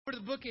To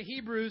the book of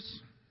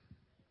Hebrews.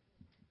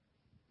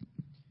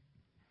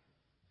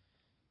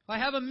 I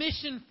have a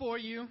mission for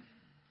you,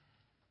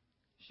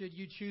 should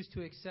you choose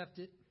to accept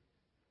it.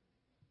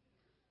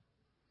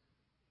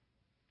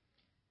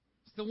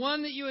 It's the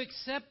one that you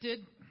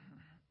accepted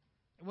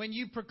when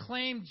you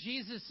proclaimed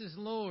Jesus is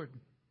Lord.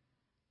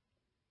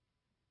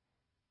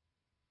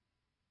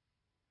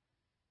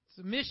 It's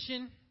a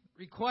mission that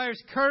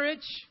requires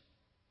courage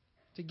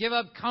to give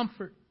up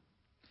comfort.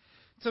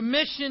 It's a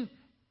mission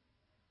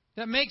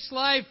that makes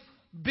life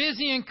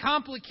busy and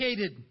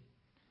complicated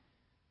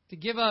to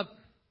give up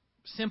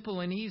simple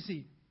and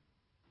easy.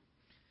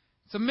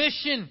 It's a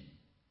mission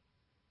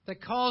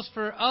that calls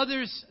for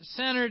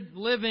others-centered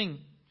living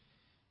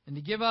and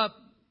to give up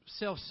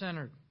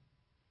self-centered.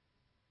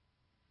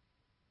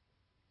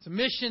 It's a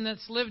mission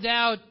that's lived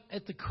out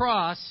at the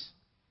cross,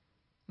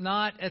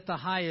 not at the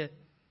Hyatt.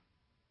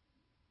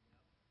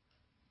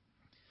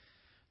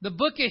 The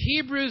book of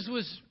Hebrews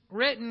was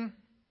written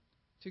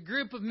to a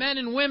group of men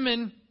and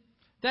women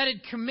that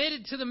had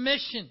committed to the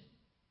mission.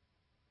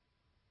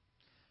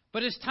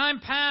 But as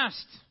time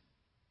passed,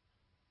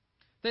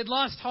 they'd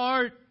lost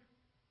heart.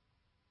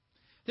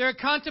 They were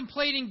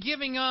contemplating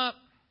giving up.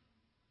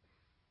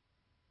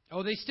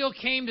 Oh, they still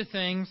came to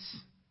things.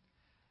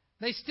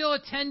 They still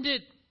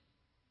attended.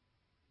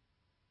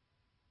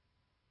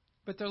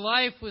 But their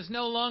life was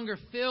no longer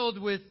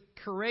filled with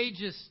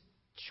courageous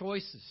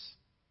choices.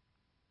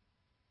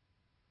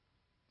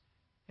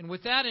 And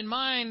with that in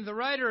mind, the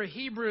writer of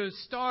Hebrews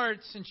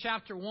starts in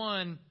chapter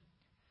 1.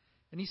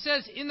 And he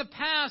says, in the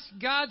past,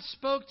 God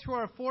spoke to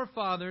our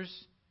forefathers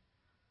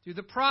through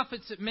the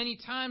prophets at many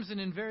times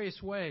and in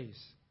various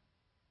ways.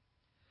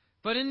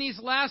 But in these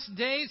last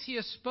days, He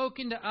has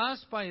spoken to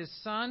us by His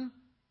Son,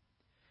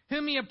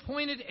 whom He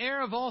appointed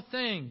heir of all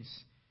things,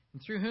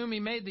 and through whom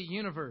He made the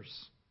universe.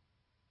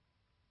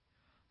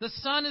 The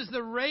Son is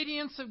the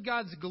radiance of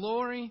God's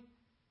glory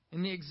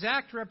and the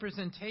exact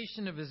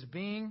representation of His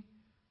being,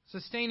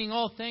 sustaining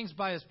all things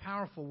by His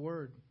powerful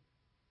word.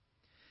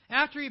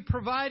 After He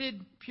provided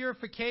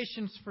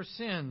purifications for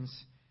sins,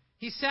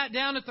 He sat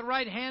down at the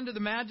right hand of the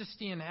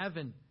Majesty in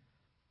heaven.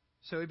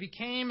 So He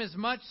became as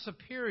much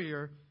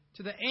superior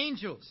to the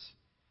angels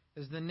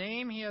as the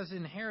name He has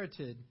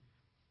inherited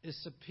is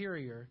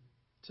superior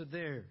to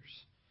theirs.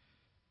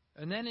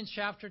 And then in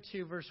chapter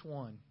 2, verse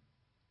 1,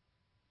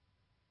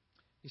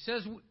 he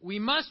says, we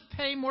must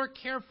pay more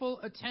careful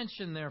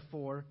attention,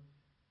 therefore,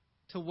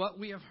 to what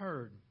we have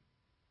heard,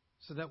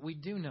 so that we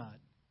do not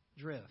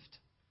drift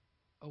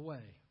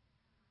away.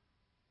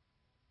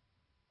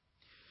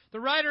 The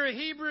writer of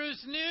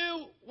Hebrews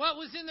knew what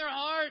was in their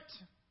heart.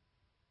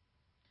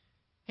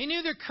 He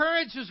knew their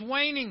courage was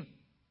waning.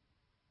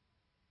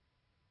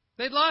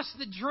 They'd lost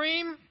the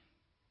dream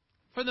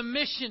for the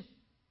mission.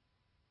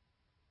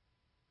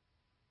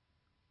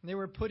 They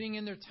were putting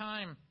in their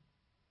time.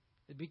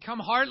 They'd become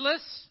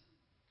heartless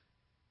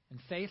and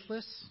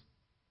faithless,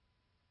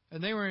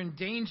 and they were in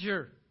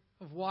danger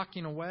of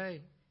walking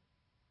away.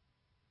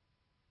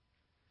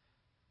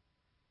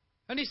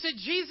 And he said,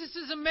 Jesus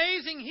is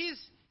amazing.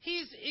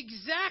 He's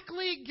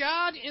exactly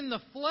God in the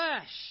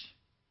flesh.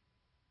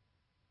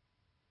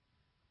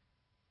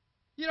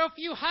 You know, a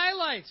few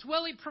highlights.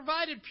 Well, He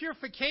provided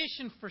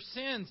purification for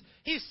sins.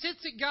 He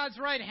sits at God's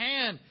right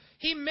hand.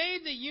 He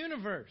made the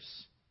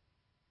universe.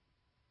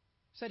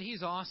 Said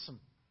He's awesome.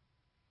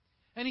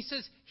 And he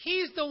says,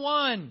 He's the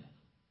one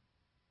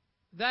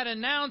that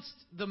announced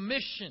the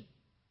mission.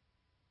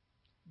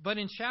 But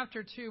in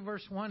chapter 2,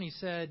 verse 1, he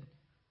said,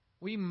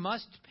 we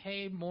must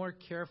pay more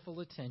careful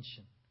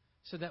attention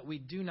so that we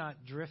do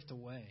not drift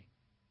away.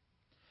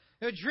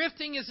 You know,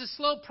 drifting is a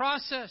slow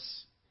process.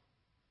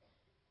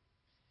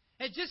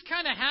 It just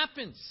kind of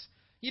happens.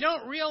 You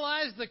don't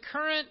realize the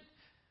current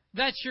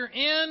that you're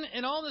in,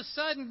 and all of a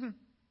sudden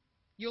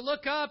you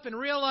look up and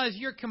realize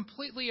you're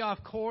completely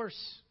off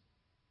course.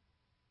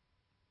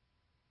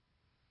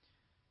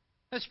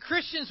 As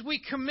Christians,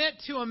 we commit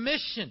to a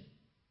mission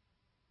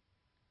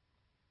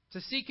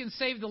to seek and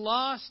save the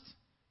lost,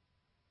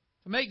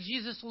 to make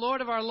Jesus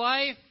Lord of our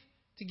life,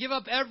 to give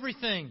up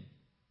everything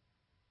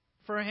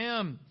for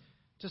Him,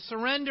 to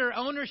surrender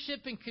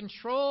ownership and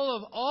control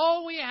of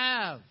all we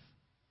have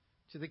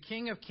to the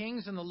King of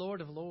Kings and the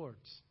Lord of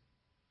Lords.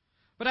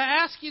 But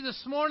I ask you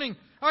this morning,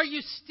 are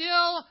you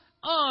still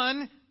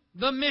on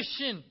the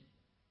mission?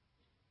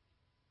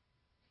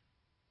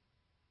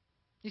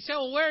 You say,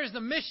 well, where is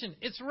the mission?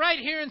 It's right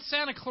here in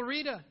Santa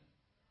Clarita.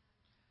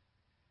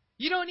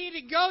 You don't need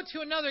to go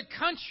to another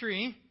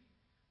country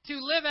to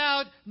live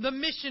out the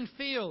mission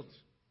field.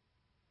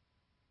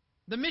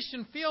 The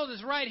mission field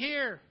is right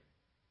here.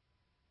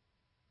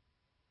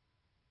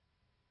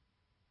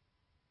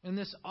 In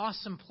this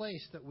awesome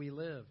place that we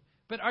live.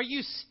 But are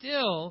you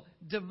still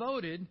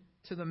devoted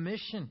to the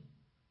mission?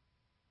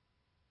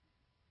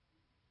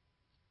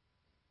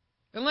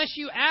 Unless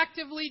you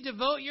actively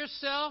devote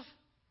yourself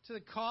to the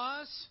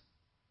cause,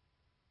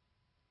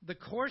 the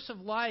course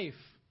of life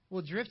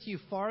will drift you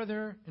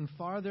farther and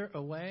farther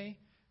away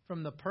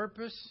from the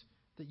purpose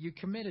that you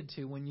committed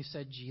to when you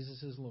said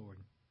Jesus is Lord.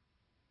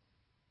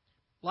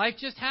 Life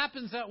just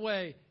happens that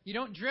way. You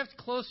don't drift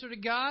closer to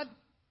God.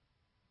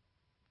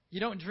 You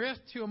don't drift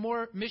to a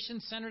more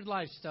mission-centered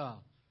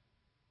lifestyle.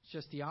 It's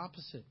just the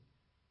opposite.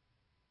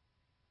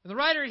 And the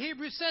writer of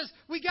Hebrews says,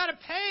 we got to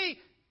pay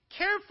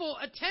careful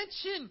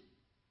attention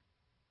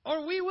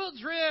or we will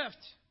drift.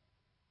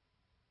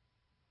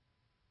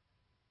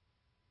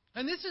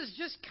 And this is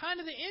just kind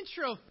of the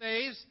intro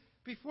phase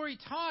before he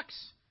talks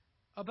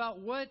about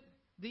what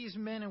these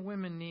men and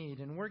women need.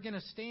 And we're going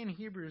to stay in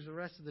Hebrews the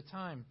rest of the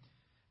time.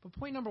 But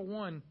point number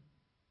one,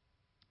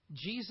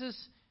 Jesus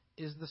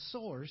is the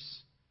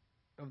source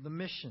of the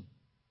mission.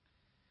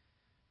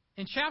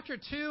 In chapter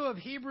 2 of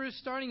Hebrews,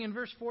 starting in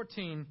verse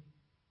 14,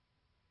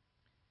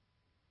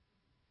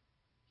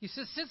 he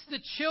says, since the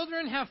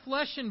children have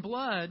flesh and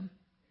blood,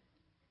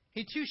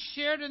 he too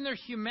shared in their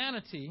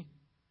humanity,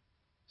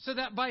 so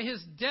that by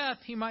his death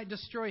he might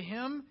destroy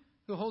him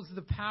who holds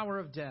the power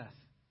of death.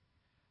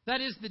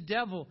 That is the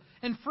devil,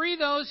 and free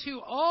those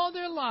who all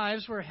their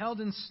lives were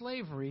held in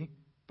slavery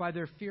by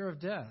their fear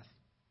of death.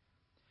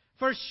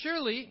 For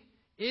surely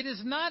it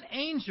is not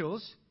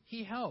angels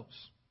he helps,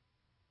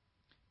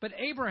 but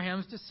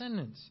Abraham's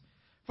descendants.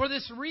 For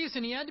this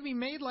reason he had to be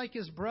made like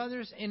his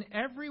brothers in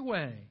every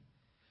way,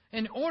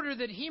 in order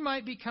that he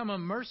might become a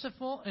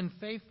merciful and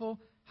faithful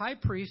high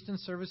priest in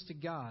service to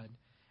God,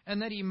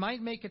 and that he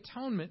might make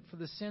atonement for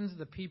the sins of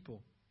the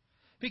people.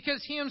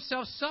 Because he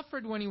himself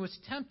suffered when he was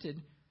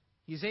tempted,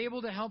 he's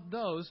able to help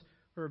those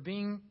who are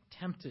being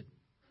tempted.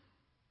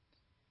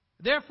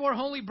 Therefore,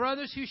 holy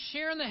brothers who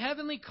share in the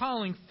heavenly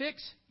calling,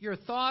 fix your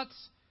thoughts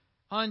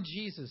on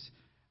Jesus,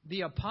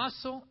 the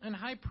apostle and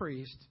high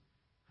priest,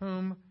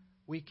 whom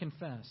we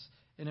confess.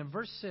 And in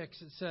verse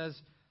 6 it says,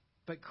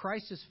 but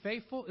Christ is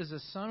faithful as a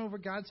son over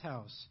God's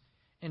house,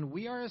 and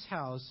we are his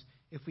house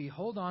if we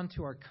hold on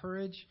to our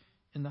courage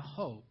in the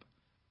hope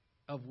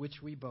of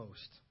which we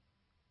boast.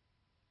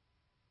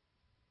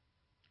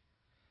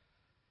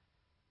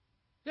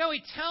 Now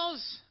he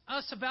tells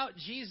us about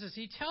Jesus.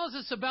 He tells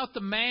us about the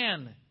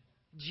man,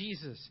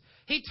 Jesus.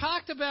 He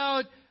talked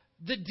about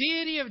the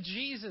deity of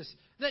Jesus,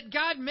 that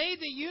God made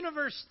the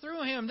universe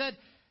through him,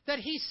 that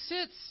he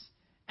sits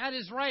at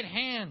his right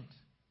hand.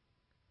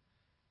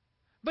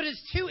 But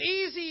it's too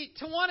easy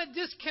to want to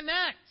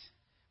disconnect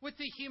with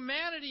the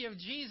humanity of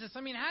Jesus.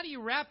 I mean, how do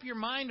you wrap your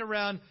mind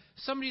around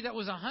somebody that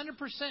was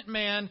 100%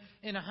 man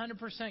and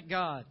 100%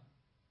 God?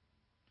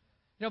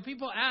 You know,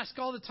 people ask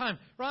all the time,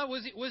 Rob,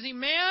 was he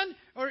man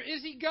or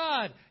is he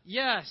God?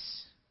 Yes.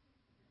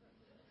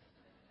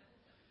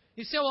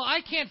 You say, well,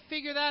 I can't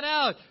figure that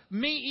out.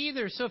 Me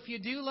either. So if you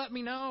do, let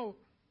me know.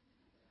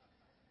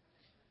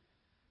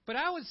 But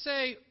I would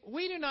say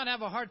we do not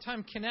have a hard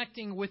time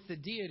connecting with the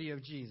deity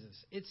of Jesus.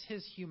 It's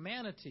his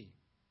humanity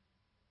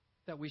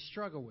that we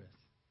struggle with.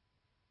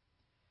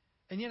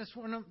 And yet it's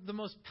one of the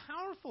most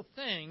powerful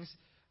things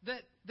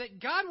that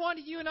God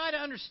wanted you and I to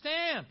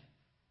understand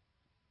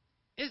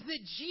is that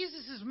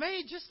Jesus is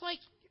made just like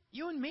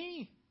you and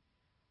me.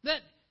 That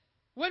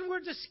when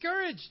we're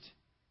discouraged,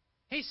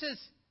 he says,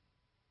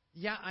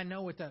 yeah, I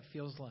know what that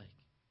feels like.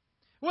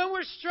 When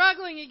we're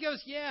struggling, he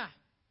goes, yeah,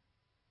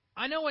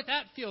 I know what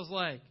that feels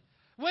like.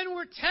 When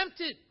we're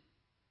tempted,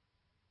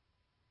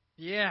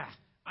 yeah,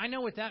 I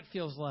know what that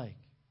feels like.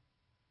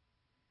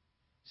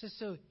 He says,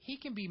 so he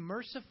can be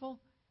merciful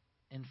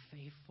and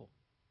faithful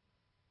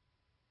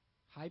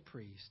high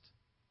priest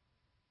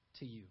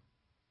to you.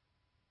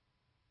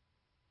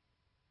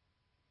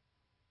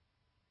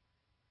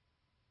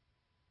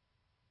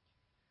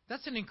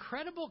 That's an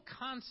incredible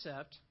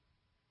concept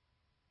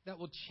that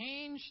will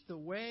change the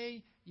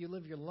way you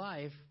live your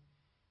life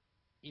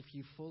if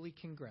you fully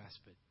can grasp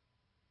it.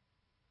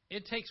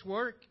 It takes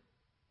work.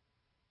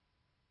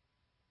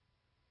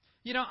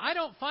 You know, I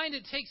don't find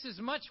it takes as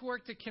much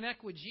work to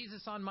connect with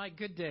Jesus on my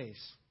good days.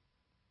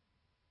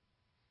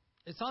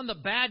 It's on the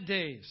bad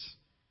days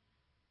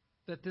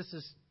that this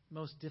is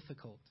most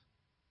difficult.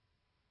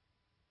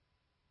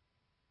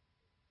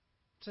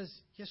 It says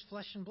he has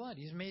flesh and blood.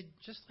 He's made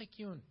just like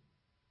you. And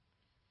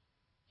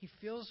he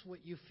feels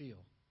what you feel.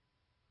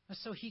 And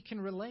so he can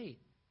relate.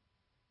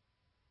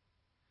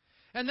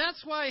 And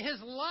that's why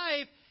his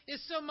life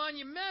is so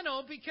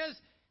monumental, because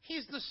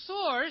he's the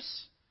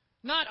source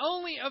not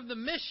only of the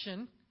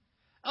mission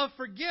of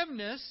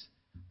forgiveness,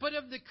 but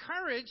of the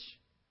courage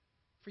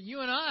for you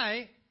and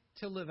I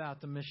to live out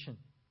the mission.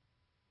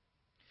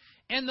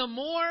 And the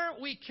more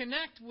we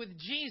connect with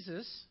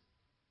Jesus,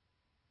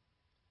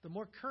 the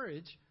more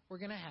courage we're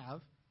going to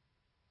have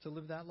to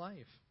live that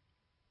life.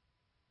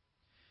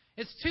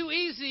 It's too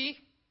easy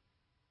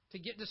to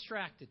get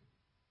distracted.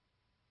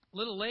 A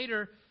little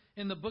later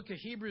in the book of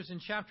Hebrews in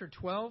chapter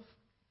 12,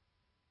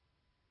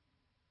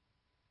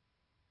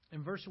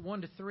 in verse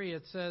 1 to 3,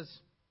 it says,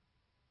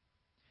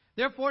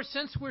 therefore,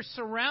 since we're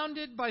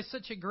surrounded by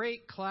such a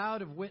great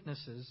cloud of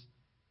witnesses,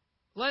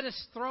 let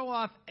us throw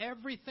off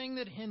everything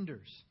that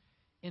hinders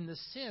and the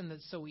sin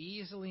that so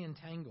easily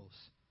entangles.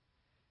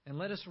 And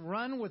let us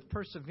run with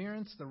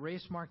perseverance the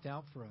race marked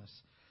out for us.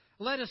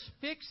 Let us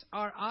fix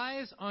our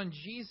eyes on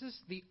Jesus,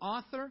 the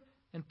author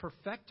and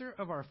perfecter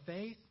of our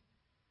faith,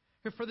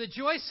 who for the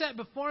joy set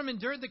before him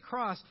endured the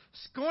cross,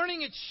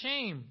 scorning its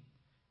shame,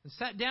 and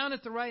sat down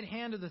at the right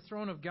hand of the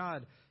throne of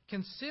God.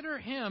 Consider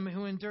him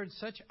who endured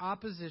such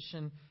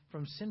opposition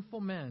from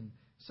sinful men,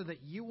 so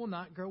that you will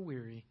not grow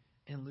weary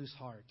and lose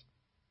heart.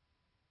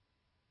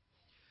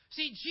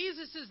 See,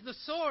 Jesus is the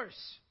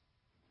source.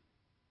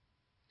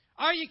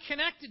 Are you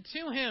connected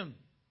to him?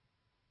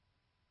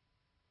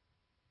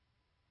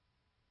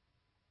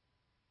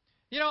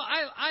 You know,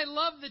 I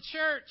love the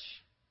church.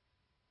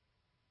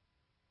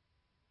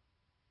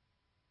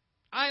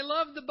 I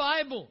love the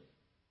Bible.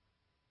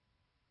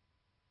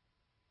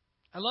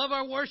 I love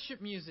our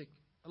worship music.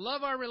 I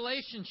love our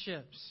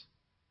relationships.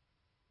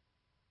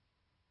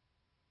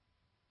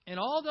 And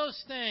all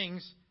those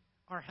things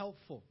are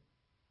helpful.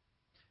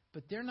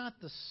 But they're not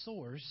the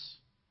source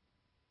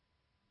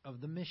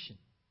of the mission.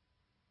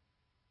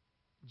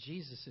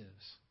 Jesus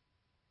is.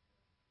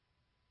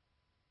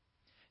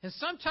 And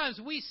sometimes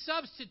we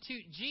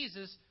substitute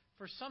Jesus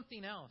for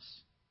something else.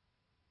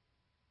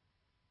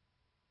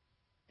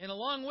 And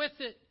along with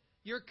it,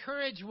 your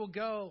courage will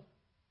go.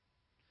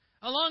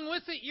 Along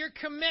with it, your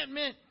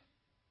commitment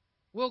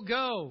will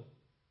go.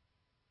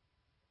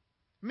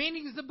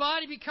 Meanings of the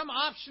body become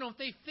optional. If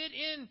they fit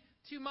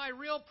into my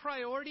real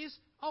priorities,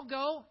 I'll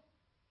go.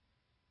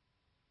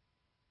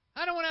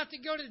 I don't want to have to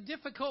go to the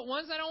difficult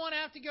ones. I don't want to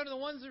have to go to the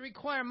ones that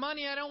require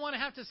money. I don't want to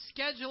have to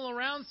schedule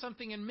around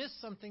something and miss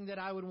something that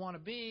I would want to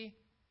be.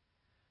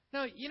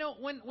 No, you know,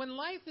 when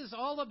life is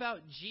all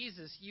about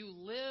Jesus, you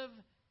live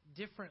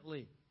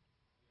differently.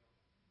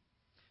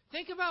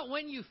 Think about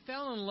when you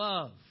fell in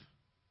love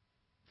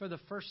for the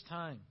first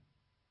time.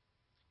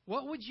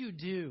 What would you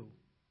do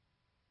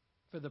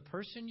for the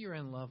person you're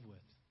in love with?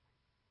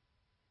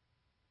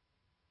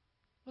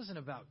 It wasn't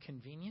about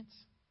convenience.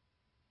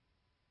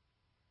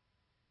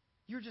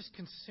 You're just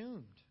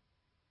consumed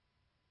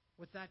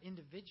with that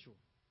individual.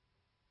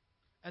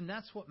 And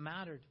that's what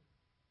mattered.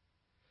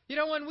 You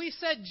know, when we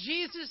said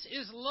Jesus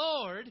is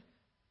Lord,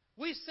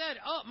 we said,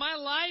 oh, my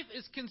life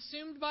is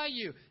consumed by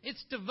you.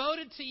 It's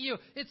devoted to you.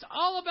 It's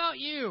all about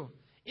you.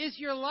 Is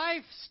your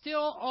life still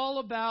all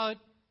about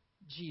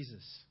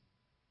Jesus?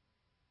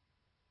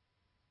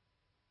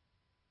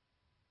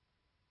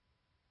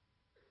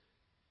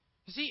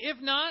 You see, if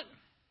not,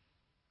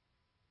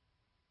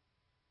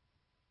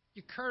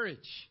 your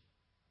courage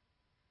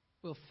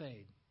will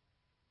fade.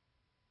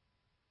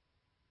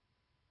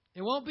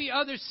 It won't be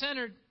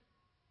other-centered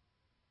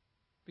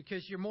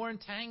because you're more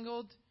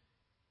entangled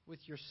with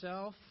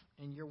yourself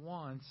and your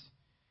wants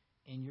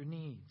and your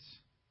needs.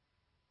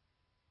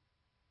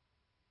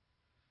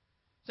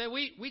 So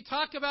we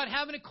talk about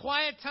having a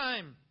quiet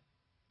time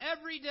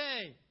every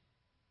day.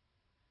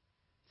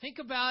 Think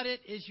about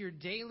it as your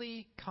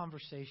daily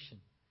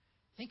conversation.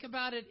 Think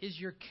about it as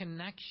your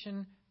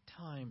connection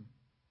time.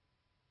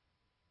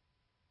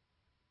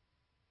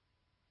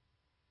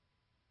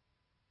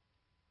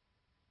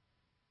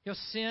 You know,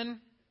 sin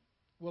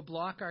will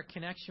block our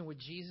connection with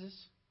Jesus.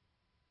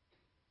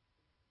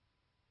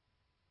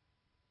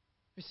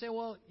 You say,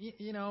 well,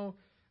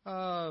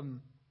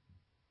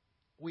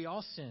 we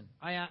all sin.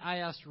 I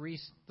asked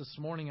Reese this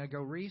morning, I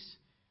go, Reese,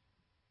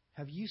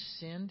 have you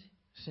sinned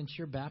since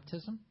your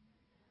baptism?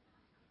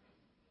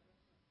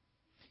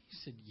 He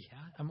said, yeah.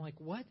 I'm like,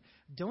 what?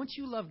 Don't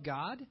you love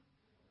God?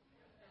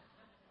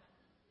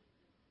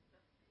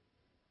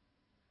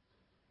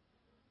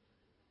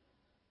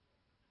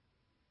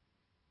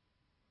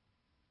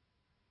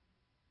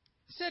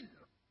 He said,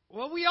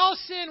 well, we all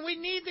sin. We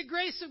need the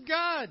grace of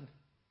God.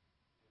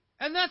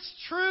 And that's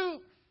true.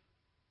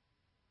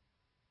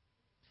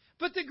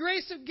 But the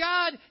grace of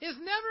God is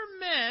never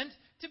meant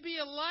to be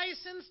a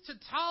license to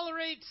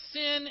tolerate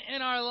sin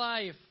in our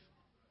life.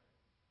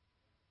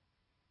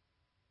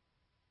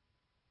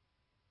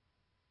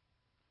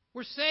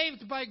 We're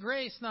saved by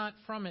grace, not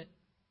from it.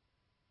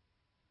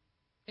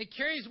 It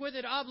carries with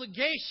it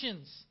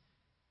obligations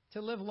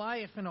to live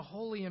life in a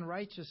holy and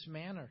righteous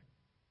manner.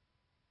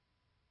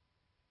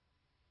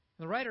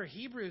 The writer of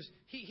Hebrews,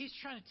 he's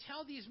trying to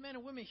tell these men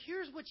and women,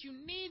 here's what you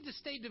need to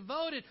stay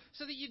devoted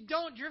so that you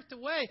don't drift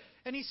away.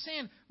 And he's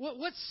saying,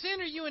 what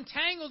sin are you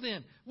entangled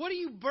in? What are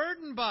you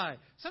burdened by?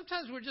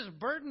 Sometimes we're just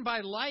burdened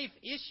by life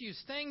issues,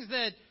 things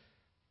that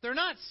they're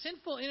not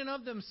sinful in and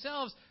of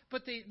themselves,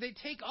 but they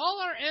take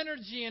all our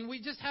energy and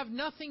we just have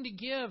nothing to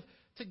give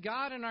to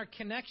God and our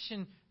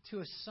connection to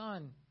His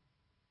Son.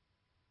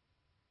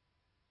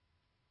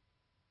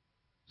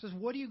 He says,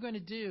 what are you going to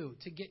do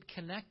to get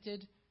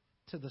connected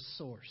to the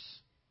source?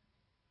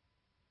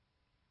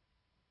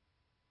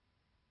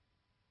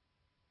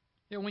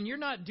 You know, when you're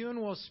not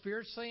doing well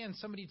spiritually and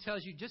somebody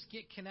tells you just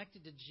get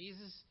connected to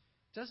Jesus,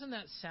 doesn't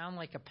that sound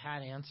like a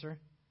pat answer?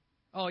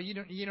 Oh, you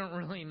don't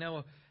really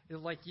know.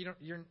 Like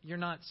you're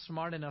not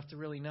smart enough to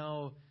really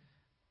know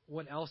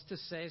what else to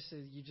say, so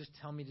you just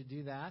tell me to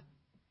do that.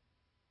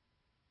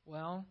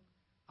 Well,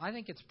 I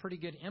think it's pretty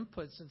good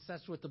input since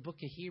that's what the book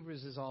of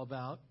Hebrews is all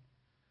about.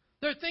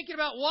 They're thinking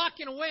about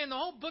walking away, and the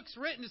whole book's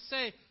written to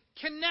say,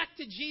 connect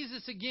to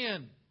Jesus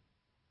again.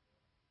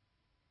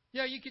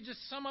 Yeah, you could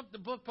just sum up the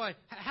book by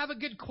have a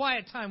good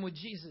quiet time with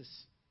Jesus.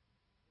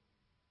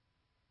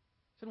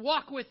 Said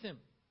walk with him.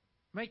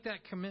 Make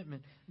that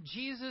commitment.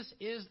 Jesus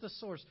is the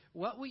source.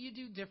 What will you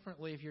do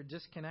differently if you're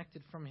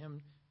disconnected from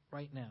him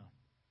right now?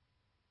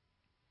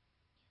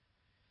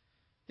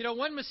 You know,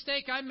 one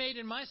mistake I made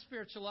in my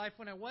spiritual life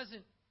when I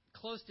wasn't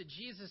close to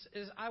Jesus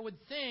is I would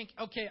think,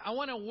 okay, I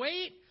want to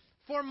wait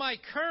for my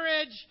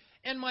courage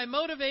and my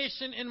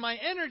motivation and my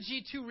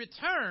energy to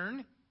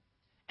return,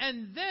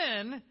 and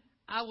then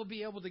I will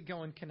be able to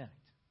go and connect.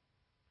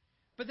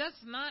 But that's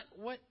not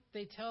what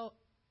they tell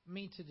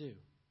me to do.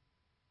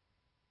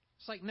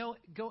 It's like, no,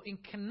 go and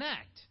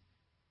connect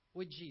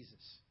with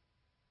Jesus.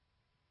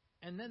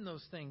 And then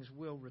those things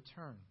will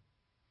return.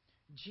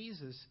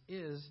 Jesus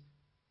is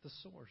the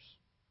source.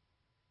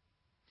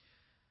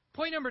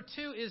 Point number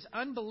 2 is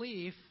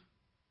unbelief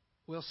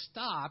will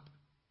stop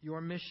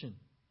your mission.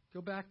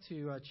 Go back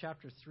to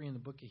chapter 3 in the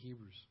book of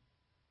Hebrews.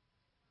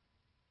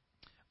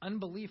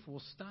 Unbelief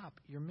will stop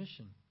your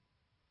mission.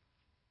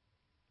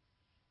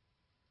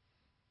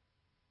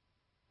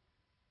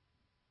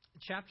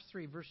 Chapter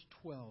 3, verse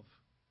 12.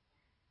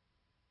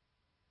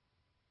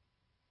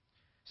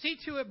 See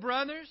to it,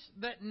 brothers,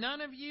 that none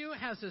of you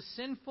has a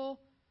sinful,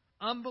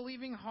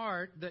 unbelieving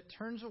heart that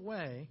turns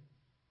away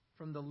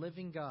from the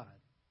living God.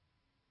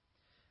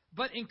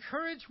 But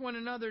encourage one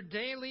another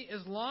daily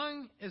as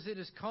long as it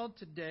is called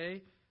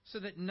today, so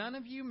that none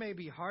of you may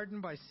be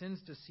hardened by sin's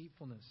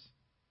deceitfulness.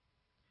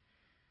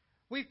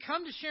 We've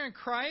come to share in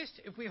Christ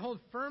if we hold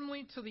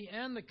firmly to the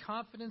end the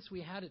confidence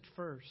we had at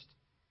first.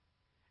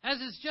 As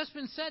has just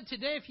been said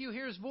today, if you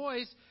hear his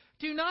voice,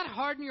 do not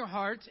harden your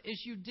hearts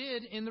as you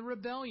did in the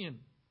rebellion.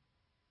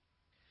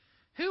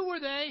 Who were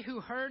they who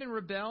heard and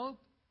rebelled?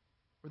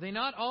 Were they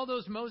not all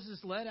those Moses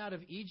led out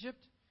of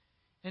Egypt?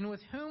 And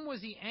with whom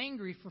was he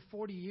angry for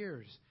 40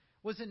 years?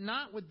 Was it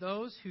not with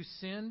those who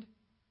sinned,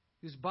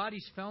 whose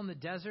bodies fell in the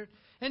desert?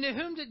 And to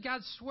whom did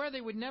God swear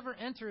they would never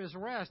enter his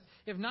rest,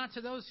 if not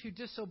to those who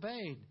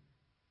disobeyed?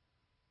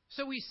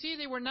 So we see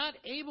they were not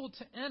able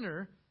to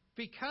enter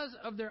because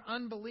of their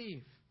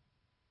unbelief.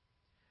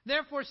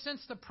 Therefore,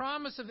 since the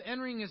promise of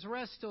entering his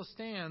rest still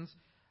stands,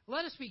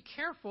 let us be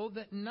careful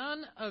that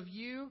none of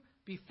you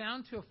be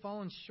found to have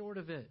fallen short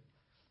of it.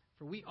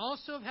 For we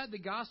also have had the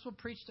gospel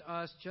preached to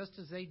us just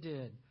as they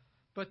did.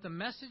 But the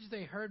message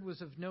they heard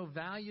was of no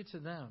value to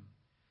them,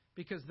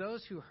 because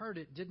those who heard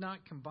it did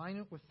not combine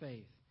it with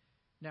faith.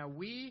 Now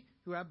we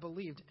who have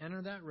believed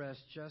enter that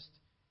rest just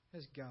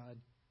as God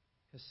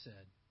has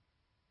said.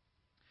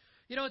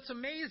 You know, it's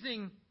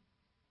amazing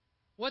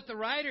what the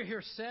writer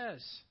here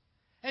says.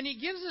 And he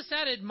gives us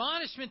that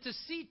admonishment to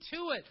see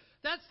to it.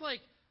 That's like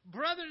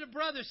brother to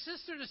brother,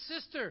 sister to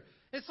sister.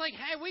 It's like,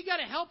 hey, we got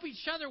to help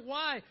each other.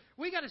 Why?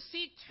 We got to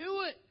see to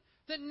it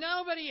that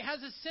nobody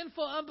has a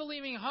sinful,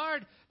 unbelieving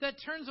heart that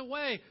turns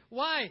away.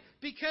 Why?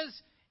 Because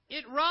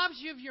it robs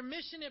you of your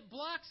mission. It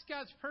blocks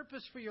God's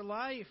purpose for your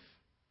life.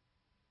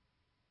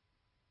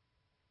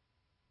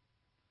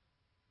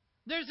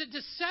 There's a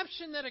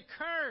deception that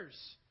occurs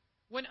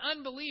when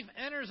unbelief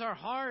enters our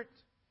heart.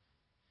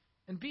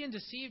 And being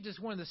deceived is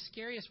one of the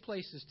scariest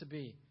places to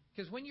be.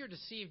 Because when you're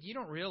deceived, you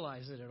don't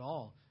realize it at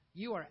all.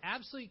 You are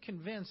absolutely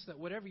convinced that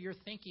whatever you're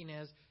thinking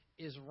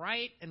is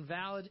right and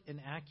valid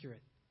and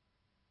accurate.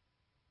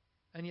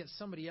 And yet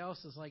somebody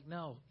else is like,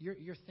 no,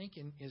 your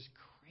thinking is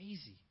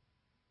crazy.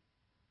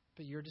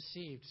 But you're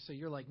deceived. So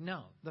you're like,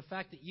 no, the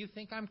fact that you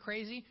think I'm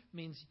crazy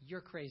means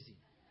you're crazy.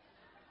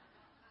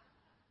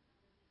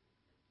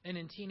 And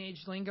in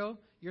teenage lingo,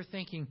 you're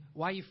thinking,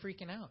 why are you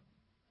freaking out?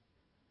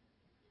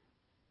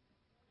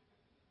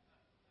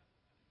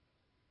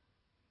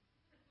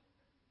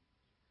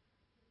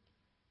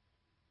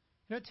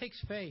 You know, it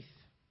takes faith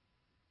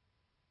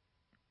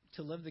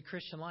to live the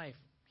Christian life.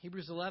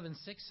 Hebrews 11:6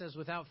 says,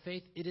 without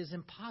faith, it is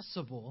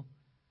impossible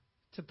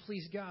to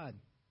please God.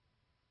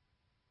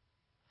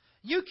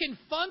 You can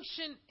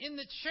function in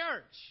the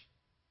church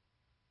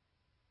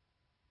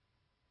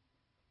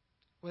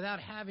without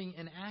having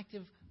an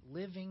active,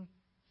 living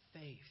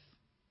faith.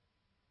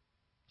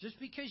 Just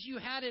because you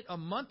had it a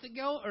month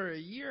ago or a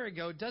year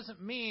ago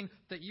doesn't mean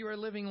that you are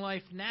living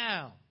life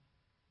now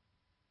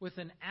with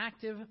an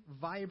active,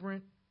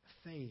 vibrant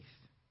faith.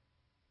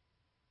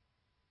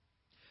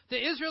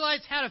 The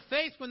Israelites had a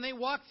faith when they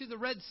walked through the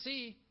Red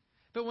Sea,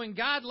 but when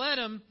God led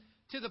them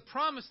to the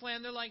Promised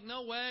Land, they're like,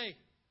 no way.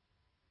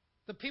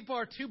 The people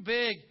are too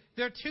big.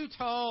 They're too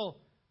tall.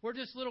 We're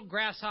just little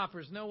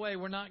grasshoppers. No way.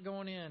 We're not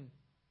going in.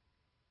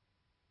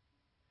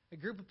 A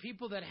group of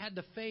people that had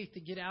the faith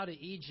to get out of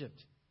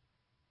Egypt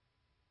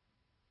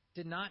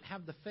did not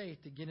have the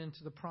faith to get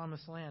into the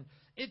Promised Land.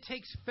 It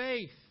takes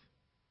faith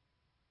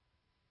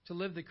to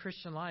live the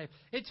Christian life.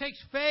 It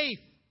takes faith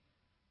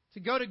to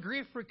go to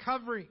grief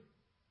recovery.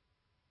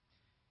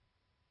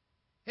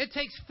 It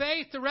takes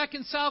faith to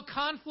reconcile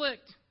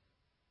conflict.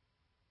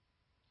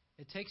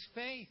 It takes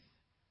faith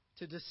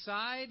to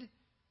decide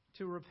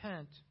to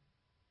repent.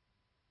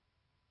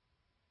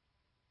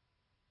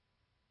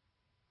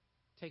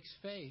 It takes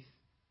faith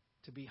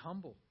to be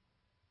humble.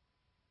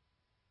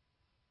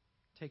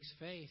 It takes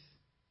faith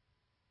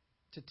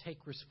to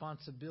take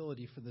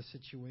responsibility for the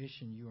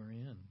situation you are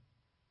in.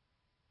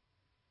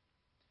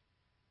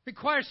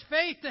 Requires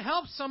faith to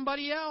help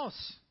somebody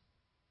else.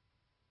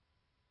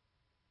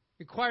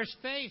 Requires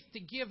faith to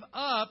give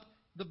up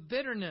the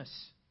bitterness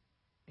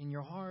in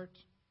your heart.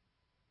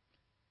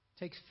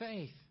 Takes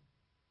faith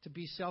to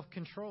be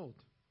self-controlled.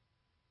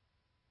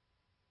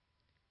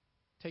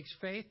 Takes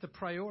faith to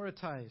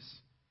prioritize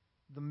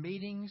the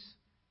meetings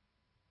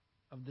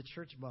of the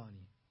church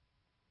body.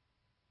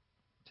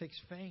 Takes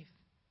faith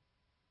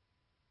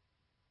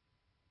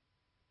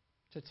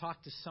to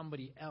talk to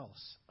somebody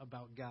else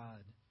about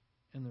God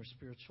and their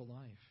spiritual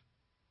life.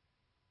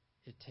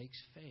 It takes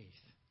faith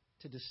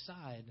to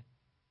decide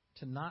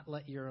to not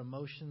let your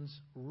emotions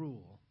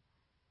rule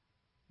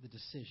the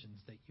decisions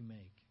that you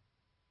make.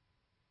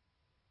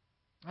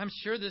 I'm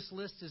sure this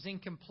list is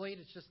incomplete.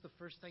 It's just the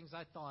first things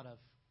I thought of.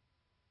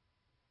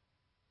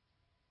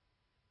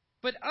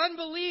 But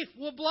unbelief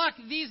will block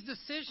these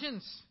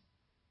decisions.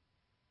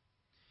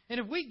 And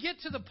if we get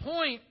to the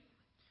point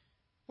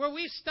where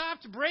we've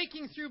stopped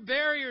breaking through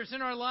barriers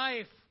in our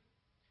life,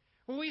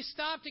 where we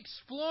stopped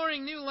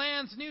exploring new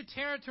lands, new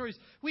territories,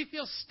 we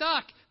feel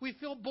stuck, we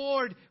feel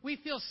bored, we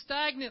feel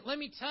stagnant. Let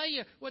me tell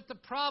you what the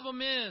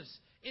problem is.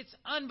 It's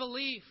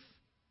unbelief.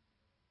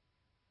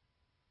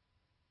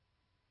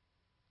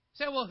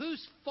 Say, well,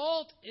 whose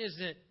fault is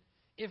it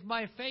if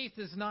my faith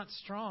is not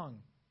strong?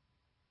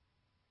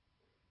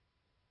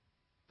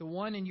 The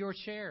one in your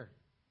chair.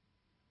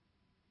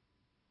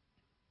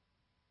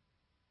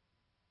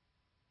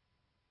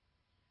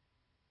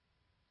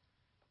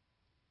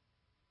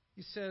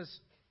 He says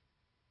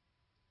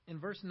in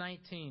verse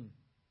 19,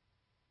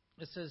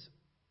 it says,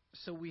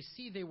 so we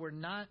see they were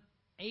not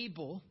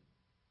able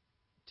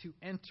to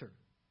enter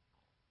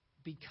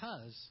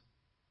because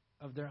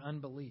of their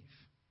unbelief.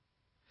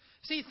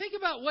 See, think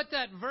about what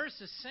that verse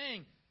is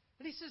saying.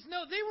 And he says,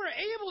 no, they were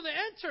able to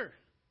enter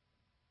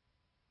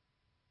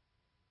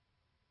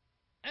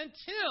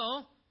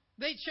until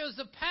they chose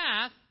the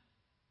path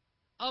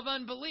of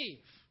unbelief.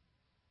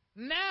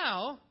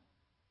 Now,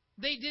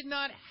 they did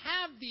not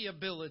have the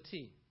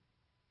ability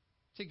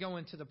to go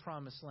into the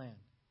promised land.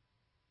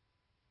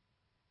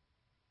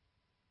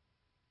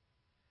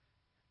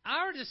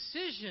 Our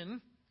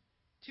decision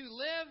to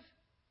live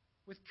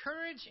with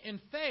courage and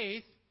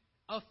faith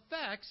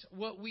affects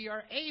what we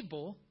are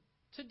able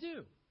to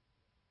do.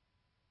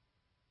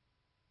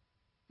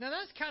 Now,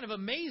 that's kind of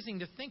amazing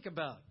to think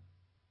about.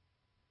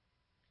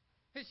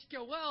 You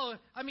go, well,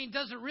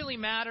 does it really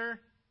matter?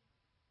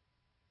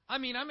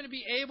 I'm going to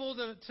be able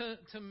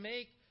to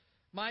make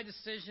my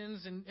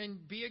decisions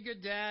and be a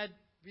good dad,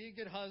 be a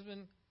good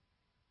husband,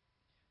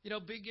 be a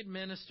good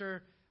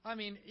minister.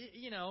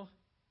 No,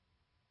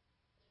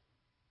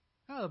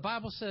 the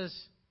Bible says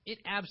it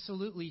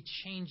absolutely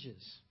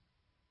changes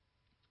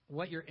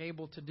what you're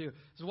able to do. I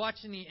was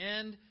watching the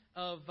end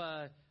of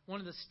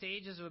one of the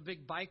stages of a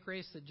big bike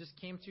race that just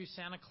came through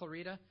Santa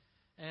Clarita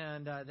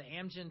and the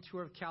Amgen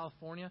Tour of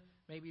California.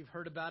 Maybe you've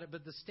heard about it,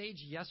 but the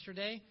stage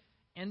yesterday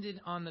ended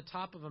on the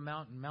top of a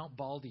mountain, Mount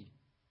Baldy.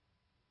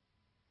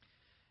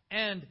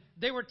 And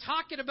they were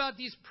talking about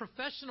these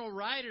professional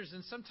riders,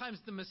 and sometimes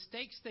the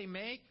mistakes they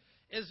make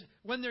is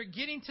when they're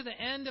getting to the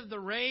end of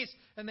the race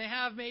and they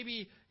have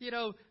maybe,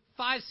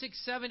 5,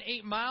 6, 7,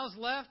 8 miles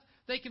left,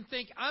 they can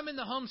think, I'm in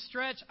the home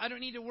stretch. I don't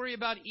need to worry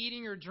about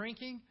eating or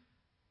drinking.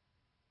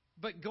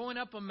 But going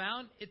up a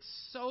mountain,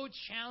 it's so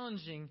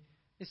challenging.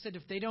 They said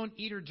if they don't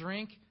eat or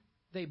drink,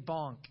 they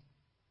bonk.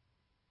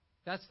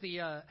 That's the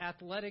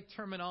athletic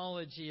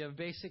terminology of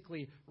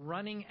basically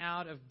running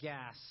out of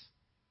gas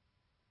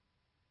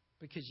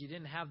because you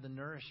didn't have the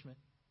nourishment.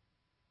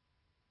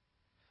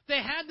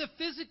 They had the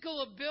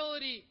physical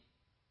ability,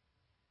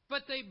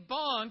 but they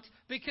bonked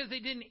because they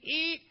didn't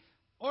eat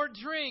or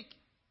drink.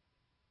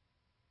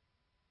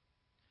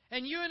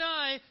 And you and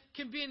I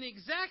can be in the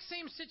exact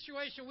same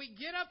situation. We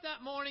get up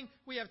that morning.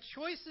 We have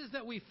choices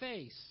that we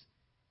face.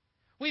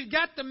 We've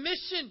got the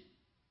mission.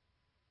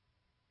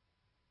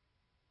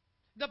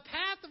 The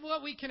path of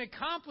what we can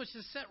accomplish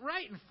is set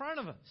right in front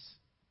of us.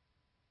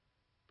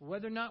 But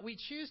whether or not we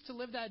choose to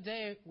live that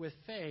day with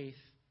faith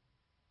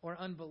or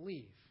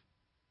unbelief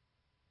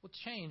will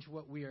change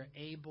what we are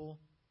able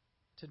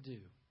to do.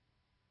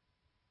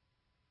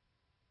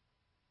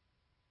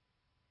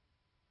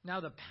 Now,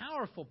 the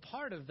powerful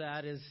part of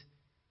that is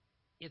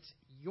it's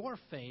your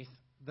faith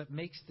that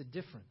makes the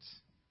difference.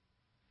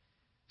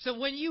 So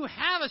when you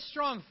have a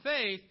strong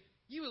faith,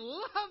 you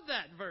love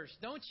that verse,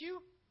 don't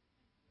you?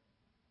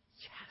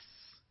 Yes.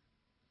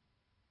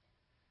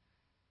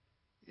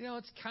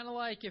 It's kind of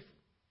like if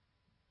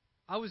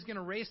I was going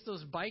to race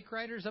those bike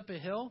riders up a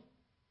hill,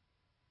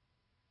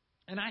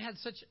 and I had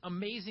such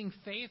amazing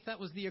faith, that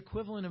was the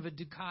equivalent of a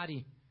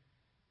Ducati.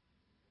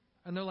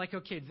 And they're like,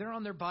 okay, they're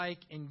on their bike,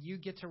 and you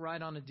get to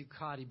ride on a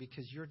Ducati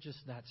because you're just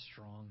that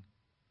strong.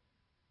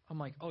 I'm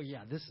like, oh,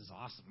 yeah, this is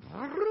awesome.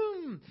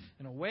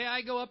 And away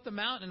I go up the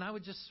mountain, and I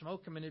would just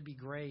smoke them, and it'd be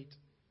great.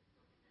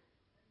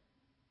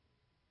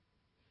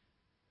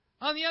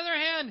 On the other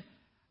hand,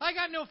 I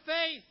got no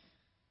faith.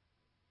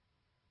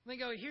 They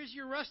go, here's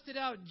your rusted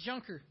out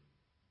junker.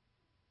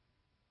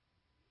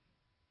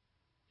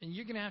 And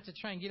you're going to have to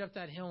try and get up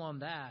that hill on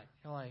that.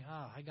 You're like,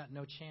 oh, I got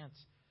no chance.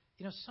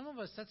 You know, some of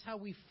us, that's how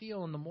we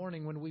feel in the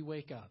morning when we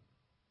wake up.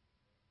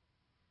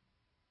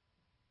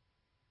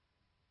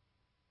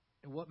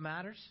 And what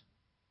matters?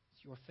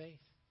 It's your faith.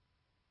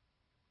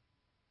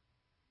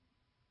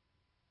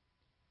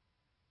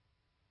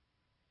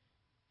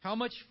 How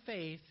much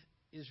faith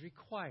is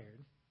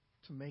required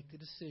to make the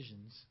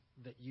decisions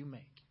that you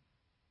make?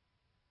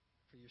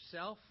 For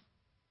yourself,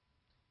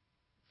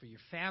 for your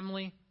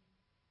family,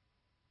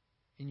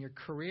 in your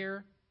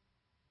career,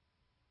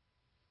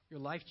 your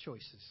life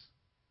choices.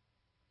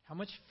 How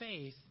much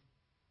faith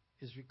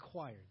is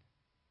required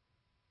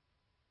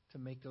to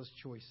make those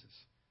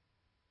choices?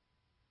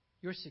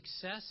 Your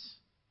success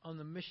on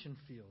the mission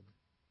field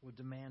will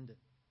demand it.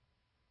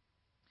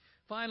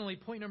 Finally,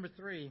 point number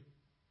 3.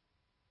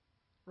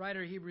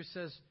 Writer of Hebrews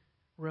says,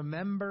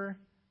 remember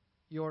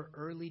your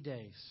early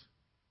days.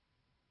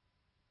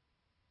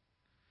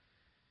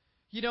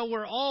 You know,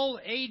 we're all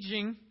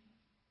aging.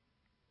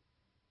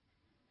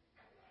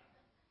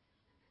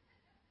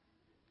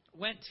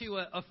 Went to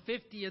a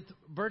 50th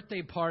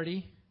birthday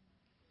party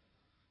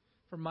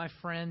for my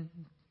friend,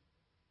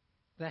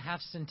 the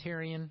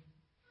half-centurion,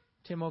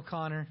 Tim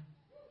O'Connor.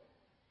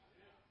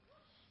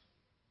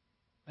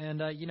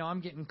 And, I'm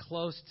getting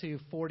close to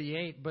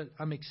 48, but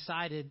I'm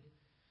excited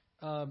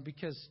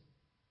because,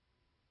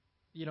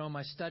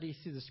 my study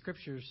through the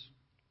Scriptures,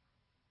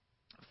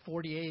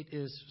 48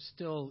 is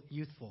still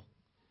youthful.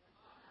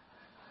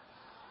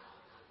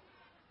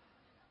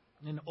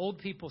 And old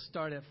people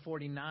start at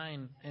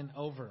 49 and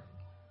over.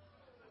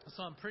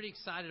 So I'm pretty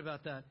excited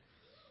about that.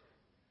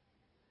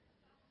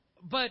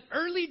 But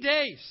early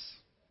days,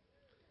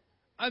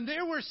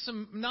 there were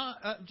some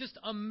just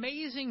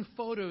amazing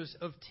photos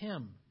of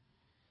Tim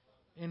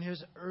in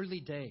his early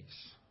days.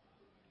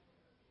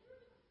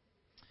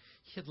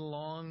 He had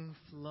long,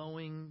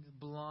 flowing,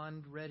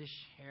 blonde, reddish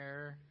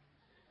hair.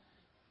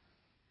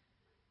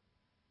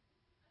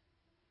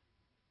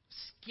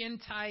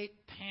 Skin-tight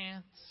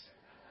pants.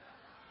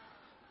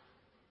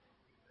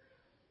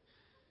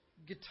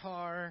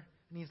 Guitar,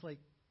 and he's like,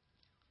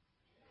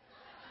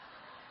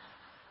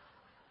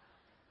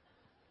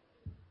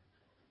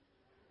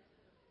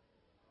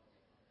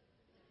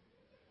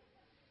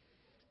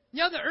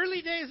 the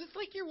early days, it's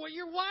like you're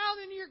wild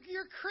in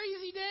your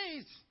crazy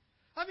days.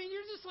 I mean,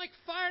 you're just like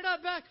fired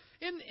up back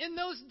in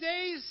those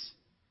days.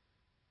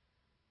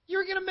 You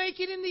were going to make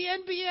it in the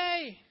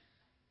NBA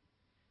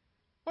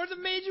or the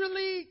major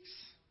leagues.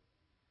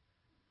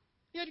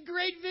 You had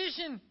great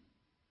vision.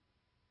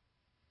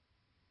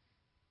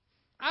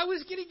 I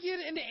was going to get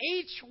an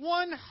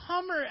H1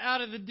 Hummer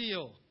out of the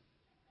deal.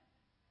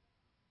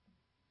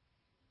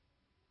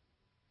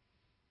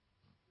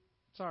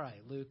 It's all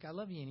right, Luke. I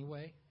love you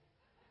anyway.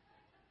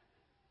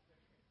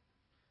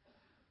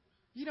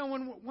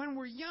 When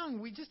we're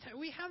young, we just have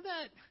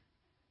that.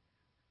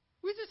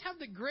 We just have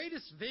the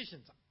greatest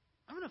visions.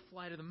 I'm going to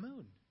fly to the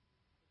moon.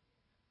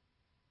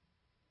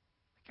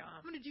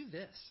 I'm going to do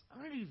this. I'm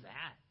going to do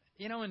that.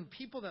 And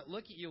people that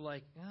look at you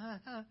like,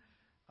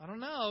 I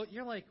don't know.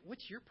 You're like,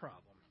 what's your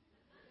problem?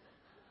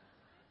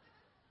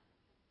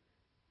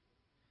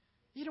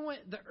 You know what?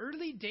 The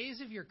early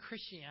days of your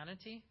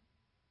Christianity,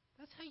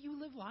 that's how you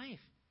live life.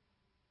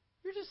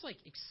 You're just like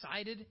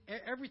excited.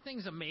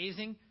 Everything's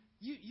amazing.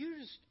 You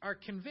just are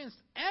convinced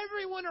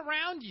everyone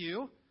around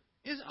you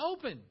is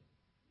open.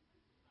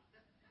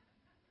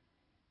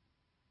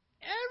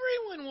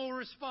 Everyone will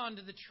respond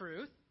to the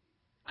truth.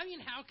 I mean,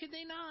 how could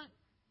they not?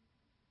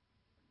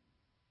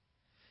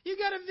 You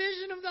got a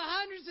vision of the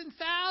hundreds and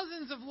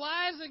thousands of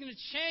lives that are going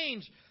to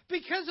change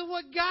because of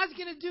what God's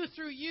going to do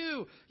through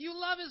you. You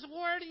love His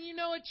Word and you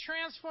know it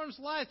transforms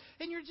lives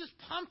and you're just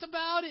pumped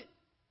about it.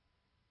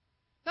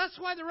 That's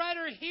why the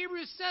writer of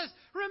Hebrews says,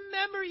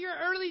 remember your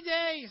early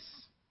days.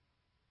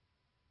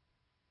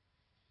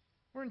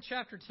 We're in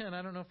chapter 10.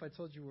 I don't know if I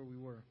told you where we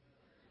were.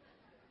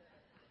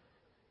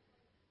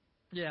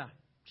 Yeah,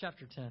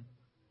 chapter 10.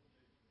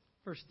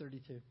 Verse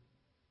 32.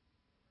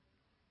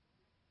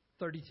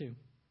 32. It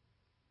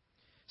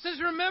says,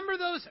 remember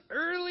those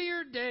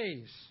earlier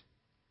days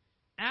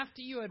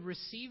after you had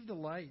received the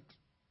light,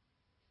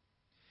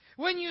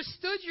 when you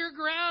stood your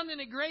ground in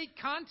a great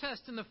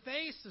contest in the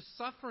face of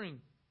suffering.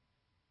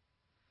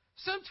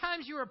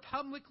 Sometimes you were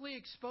publicly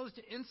exposed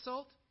to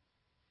insult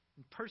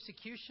and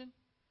persecution.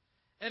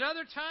 At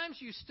other times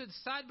you stood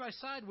side by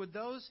side with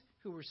those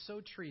who were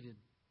so treated.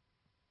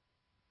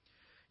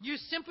 You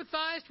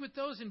sympathized with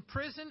those in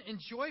prison and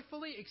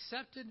joyfully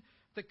accepted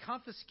the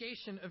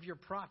confiscation of your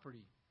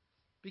property,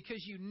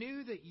 because you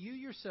knew that you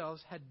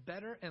yourselves had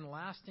better and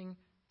lasting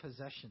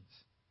possessions.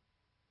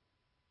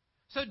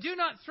 So do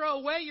not throw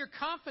away your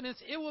confidence.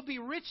 It will be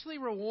richly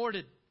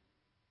rewarded.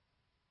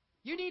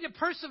 You need to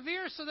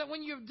persevere so that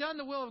when you have done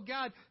the will of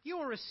God, you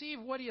will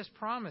receive what He has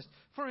promised.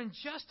 For in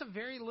just a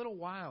very little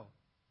while,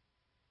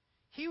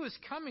 He who is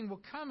coming will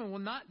come and will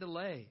not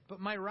delay. But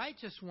my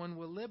righteous one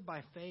will live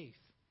by faith.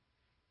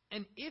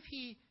 And if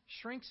he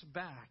shrinks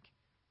back,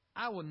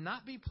 I will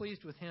not be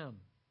pleased with him.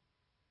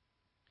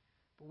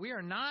 But we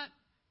are not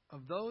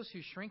of those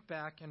who shrink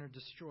back and are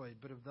destroyed,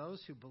 but of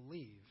those who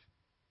believe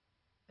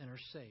and are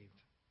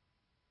saved.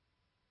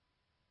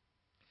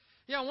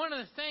 Yeah, one of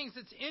the things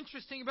that's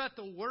interesting about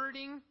the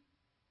wording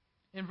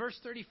in verse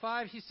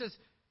 35, he says,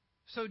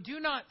 so do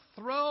not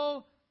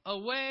throw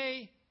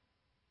away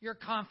your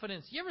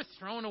confidence. You ever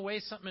thrown away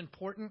something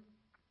important?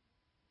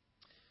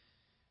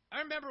 I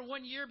remember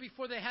one year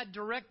before they had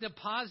direct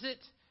deposit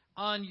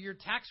on your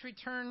tax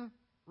return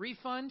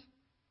refund,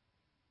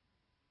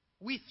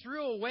 we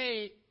threw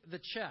away the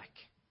check.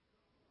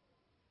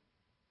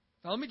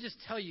 Now, let me just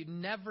tell you,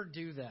 never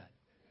do that.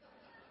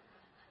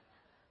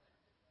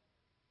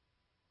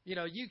 You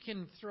know, you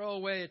can throw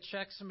away a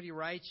check somebody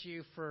writes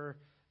you for,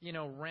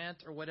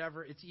 rent or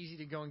whatever. It's easy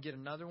to go and get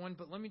another one.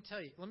 But let me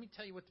tell you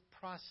what the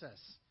process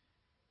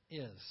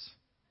is.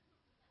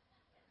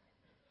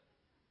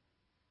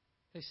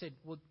 They said,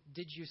 well,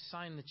 did you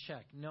sign the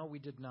check? No, we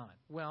did not.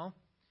 Well,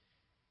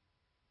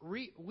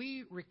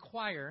 we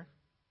require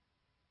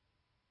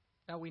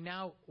that we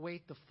now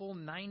wait the full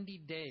 90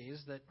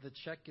 days that the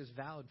check is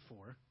valid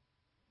for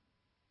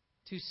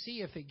to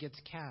see if it gets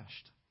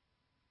cashed.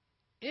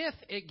 If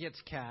it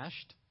gets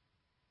cashed,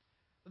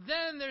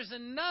 then there's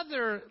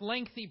another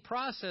lengthy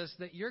process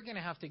that you're going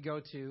to have to go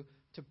to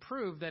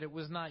prove that it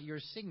was not your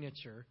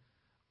signature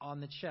on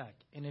the check.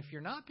 And if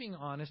you're not being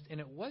honest and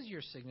it was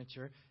your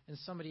signature and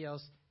somebody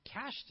else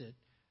cashed it,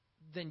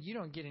 then you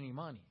don't get any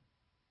money.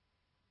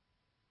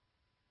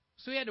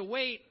 So we had to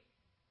wait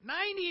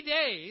 90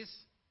 days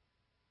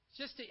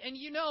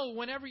and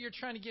whenever you're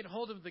trying to get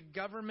hold of the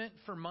government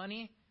for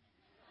money,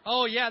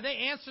 oh yeah,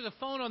 they answer the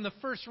phone on the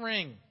first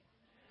ring.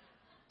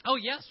 Oh,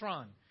 yes,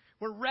 Ron,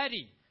 we're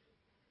ready.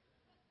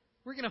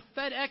 We're going to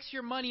FedEx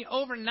your money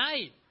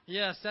overnight.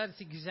 Yes, that's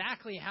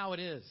exactly how it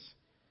is.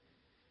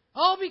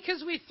 Oh,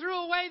 because we threw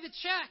away the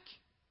check.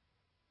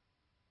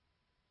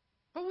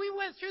 But we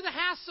went through the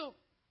hassle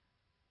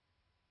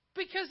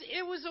because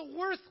it was a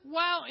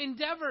worthwhile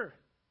endeavor.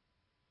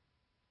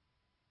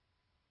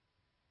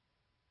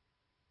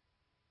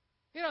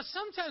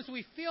 Sometimes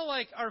we feel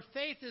like our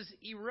faith is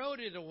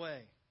eroded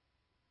away,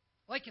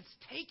 like it's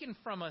taken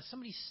from us.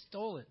 Somebody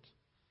stole it.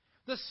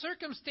 The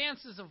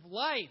circumstances of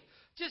life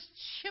just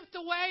chipped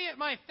away at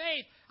my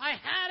faith. I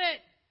had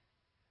it.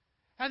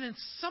 And then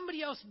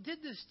somebody else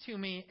did this to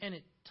me, and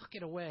it took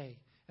it away.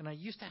 And I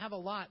used to have a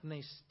lot, and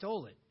they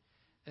stole it.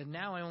 And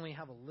now I only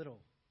have a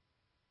little.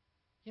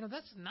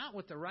 That's not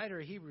what the writer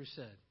of Hebrews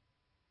said.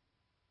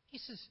 He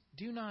says,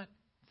 do not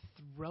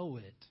throw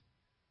it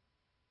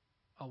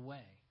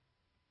away.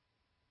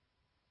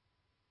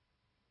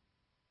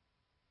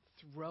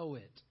 Throw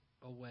it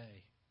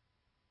away.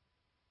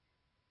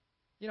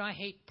 I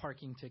hate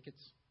parking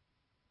tickets.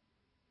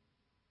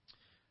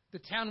 The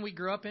town we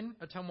grew up in,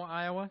 Ottumwa,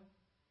 Iowa,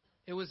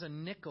 it was a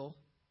nickel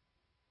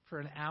for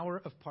an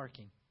hour of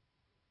parking.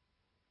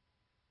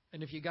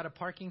 And if you got a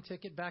parking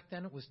ticket back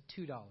then, it was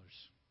 $2.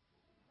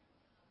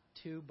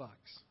 $2.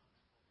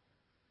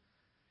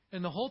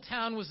 And the whole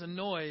town was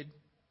annoyed.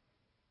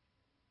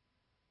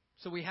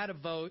 So we had a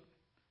vote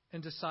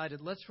and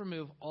decided, let's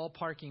remove all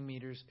parking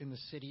meters in the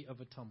city of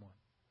Ottumwa.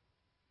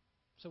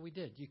 So we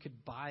did. You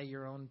could buy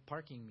your own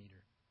parking meter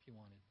if you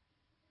wanted.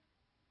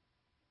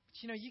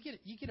 But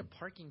you get a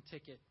parking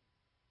ticket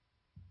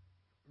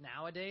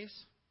nowadays,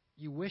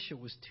 you wish it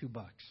was $2.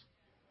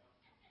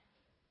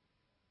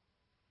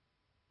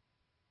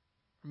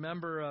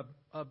 Remember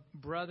a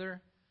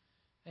brother,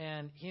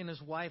 and he and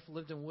his wife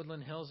lived in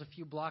Woodland Hills a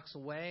few blocks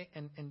away,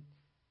 and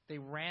they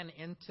ran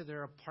into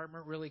their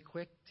apartment really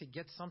quick to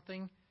get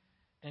something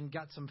and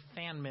got some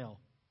fan mail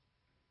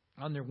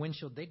on their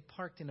windshield. They'd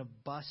parked in a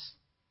bus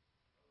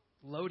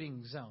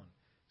loading zone.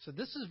 So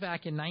this was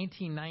back in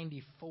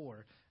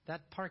 1994.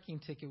 That parking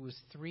ticket was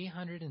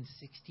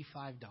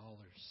 $365.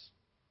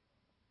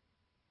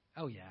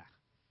 Oh, yeah.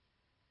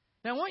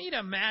 Now, I want you to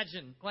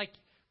imagine,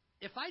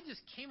 if I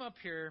just came up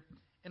here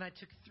and I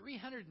took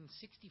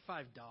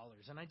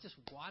 $365 and I just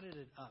wadded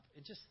it up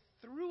and just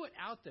threw it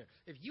out there.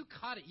 If you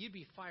caught it, you'd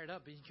be fired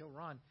up. And you'd go,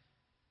 Ron,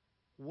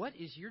 what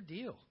is your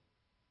deal?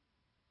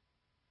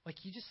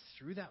 You just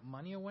threw that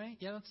money away?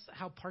 Yeah, that's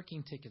how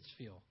parking tickets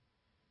feel.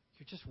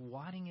 You're just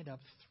wadding it up,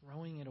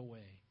 throwing it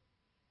away.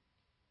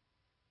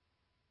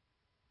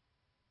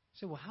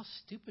 So, well, how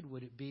stupid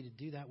would it be to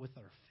do that with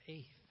our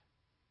faith?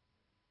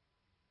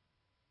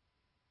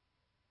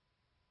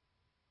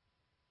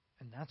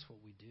 And that's what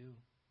we do.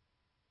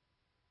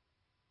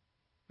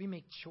 We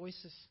make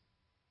choices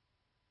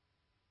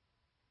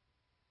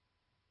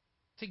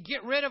to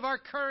get rid of our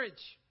courage.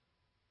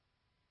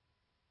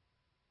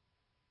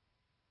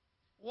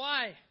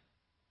 Why?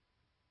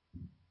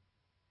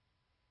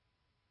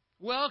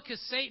 Well, because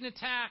Satan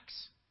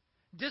attacks.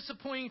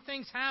 Disappointing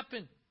things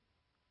happen.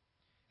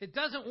 It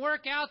doesn't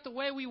work out the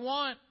way we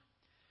want.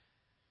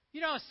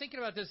 I was thinking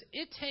about this.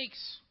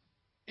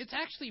 It's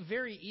actually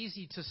very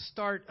easy to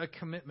start a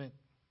commitment.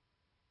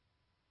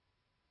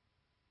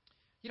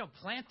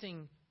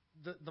 Planting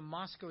the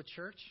Moscow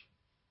church,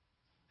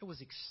 it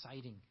was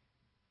exciting.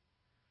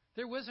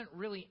 there wasn't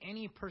really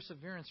any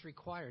perseverance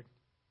required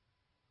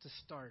to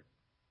start.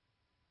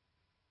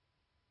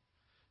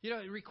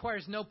 It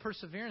requires no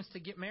perseverance to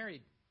get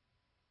married.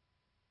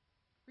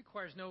 It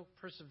requires no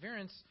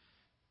perseverance,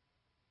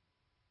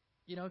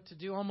 to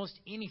do almost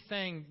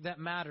anything that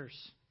matters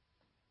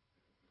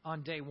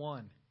on day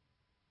one.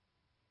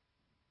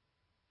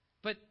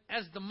 But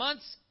as the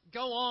months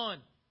go on,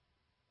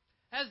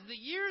 as the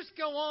years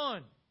go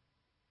on,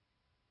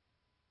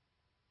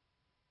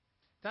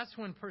 that's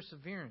when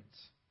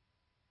perseverance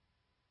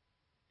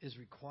is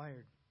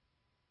required.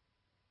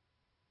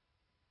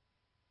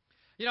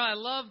 I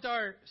loved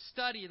our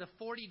study, the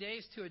 40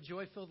 Days to a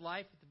Joy-Filled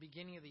Life at the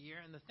beginning of the year.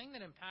 And the thing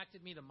that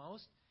impacted me the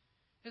most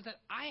is that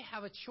I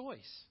have a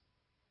choice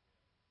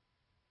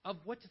of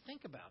what to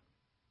think about,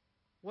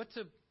 what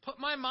to put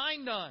my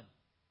mind on.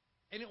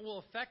 And it will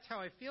affect how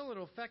I feel. It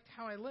will affect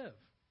how I live.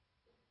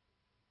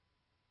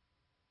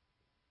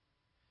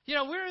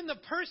 We're in the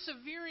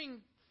persevering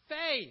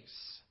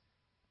phase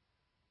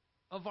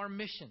of our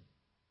mission.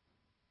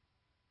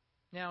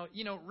 Now,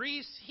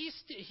 Reese,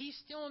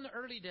 he's still in the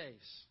early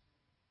days.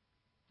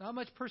 Not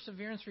much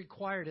perseverance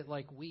required at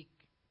like week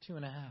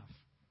 2.5.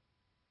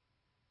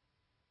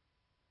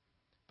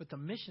 But the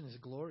mission is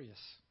glorious.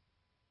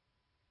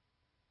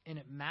 And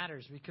it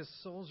matters because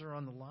souls are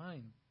on the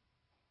line.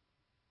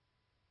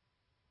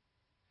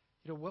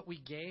 What we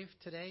gave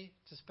today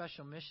to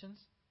special missions,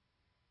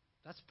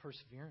 that's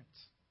perseverance.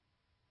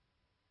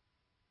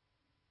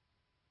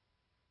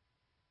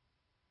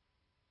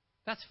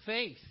 That's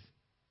faith.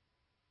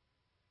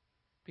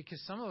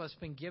 Because some of us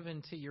have been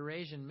given to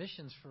Eurasian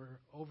missions for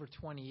over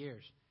 20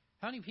 years.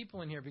 How many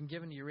people in here have been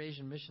given to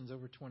Eurasian missions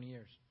over 20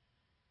 years?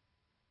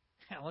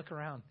 Yeah, look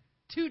around.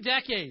 2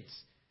 decades.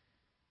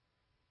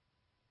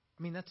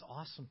 That's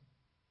awesome.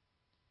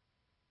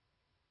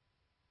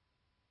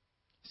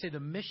 Say the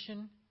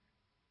mission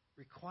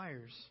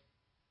requires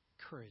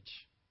courage.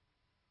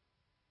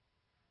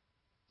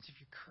 So if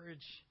your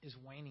courage is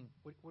waning,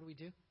 what do we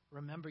do?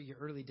 Remember your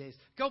early days.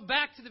 Go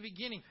back to the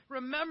beginning.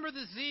 Remember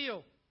the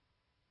zeal.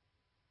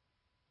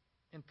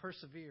 And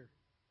persevere.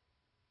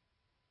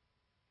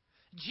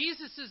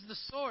 Jesus is the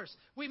source.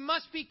 We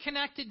must be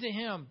connected to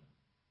Him.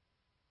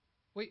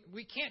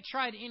 We can't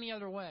try it any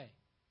other way.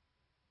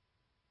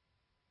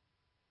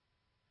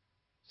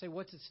 Say,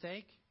 what's at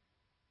stake?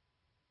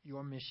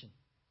 Your mission.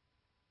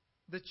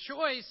 The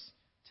choice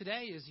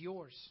today is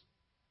yours.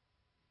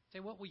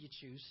 Say, what will you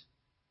choose?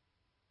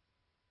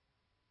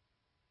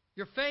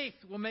 Your faith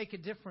will make a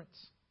difference.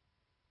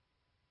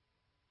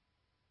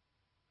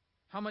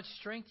 How much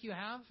strength you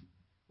have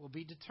will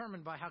be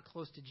determined by how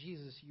close to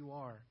Jesus you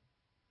are.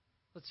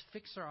 Let's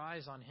fix our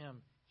eyes on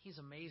Him. He's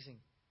amazing.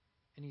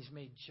 And He's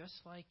made just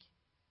like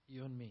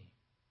you and me.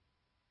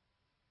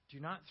 Do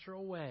not throw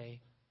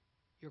away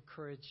your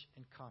courage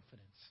and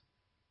confidence.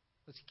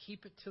 Let's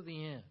keep it to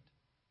the end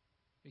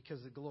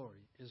because the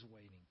glory is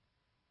waiting.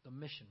 The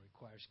mission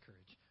requires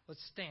courage.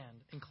 Let's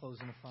stand and close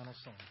in a final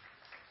song.